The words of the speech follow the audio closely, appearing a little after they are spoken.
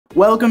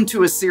Welcome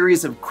to a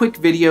series of quick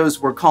videos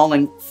we're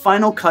calling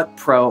Final Cut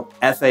Pro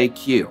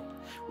FAQ,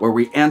 where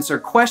we answer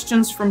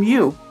questions from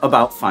you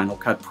about Final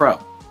Cut Pro.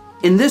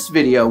 In this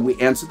video, we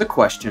answer the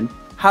question,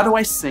 how do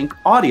I sync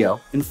audio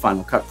in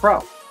Final Cut Pro?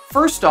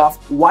 First off,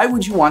 why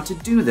would you want to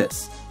do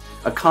this?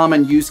 A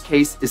common use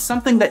case is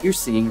something that you're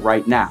seeing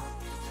right now.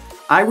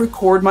 I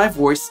record my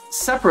voice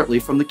separately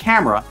from the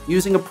camera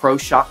using a Pro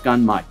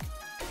Shotgun mic.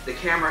 The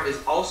camera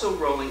is also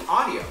rolling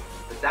audio,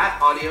 but that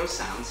audio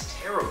sounds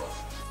terrible.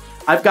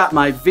 I've got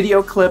my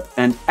video clip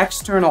and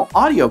external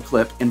audio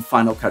clip in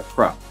Final Cut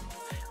Pro.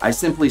 I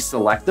simply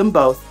select them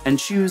both and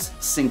choose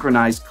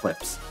Synchronize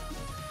Clips.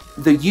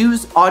 The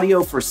Use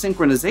Audio for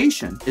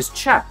Synchronization is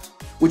checked,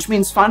 which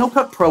means Final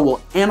Cut Pro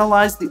will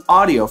analyze the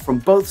audio from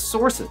both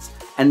sources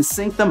and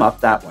sync them up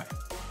that way.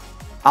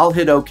 I'll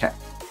hit OK.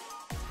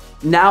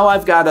 Now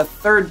I've got a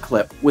third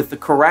clip with the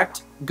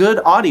correct, good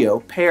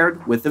audio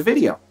paired with the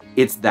video.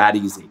 It's that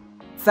easy.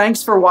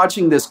 Thanks for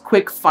watching this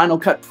quick Final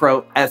Cut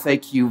Pro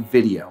FAQ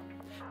video.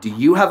 Do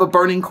you have a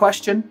burning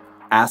question?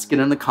 Ask it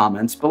in the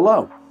comments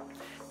below.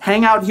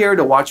 Hang out here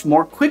to watch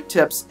more quick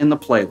tips in the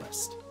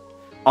playlist.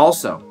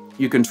 Also,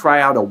 you can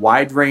try out a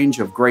wide range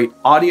of great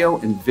audio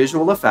and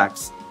visual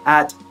effects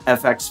at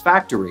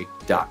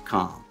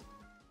fxfactory.com.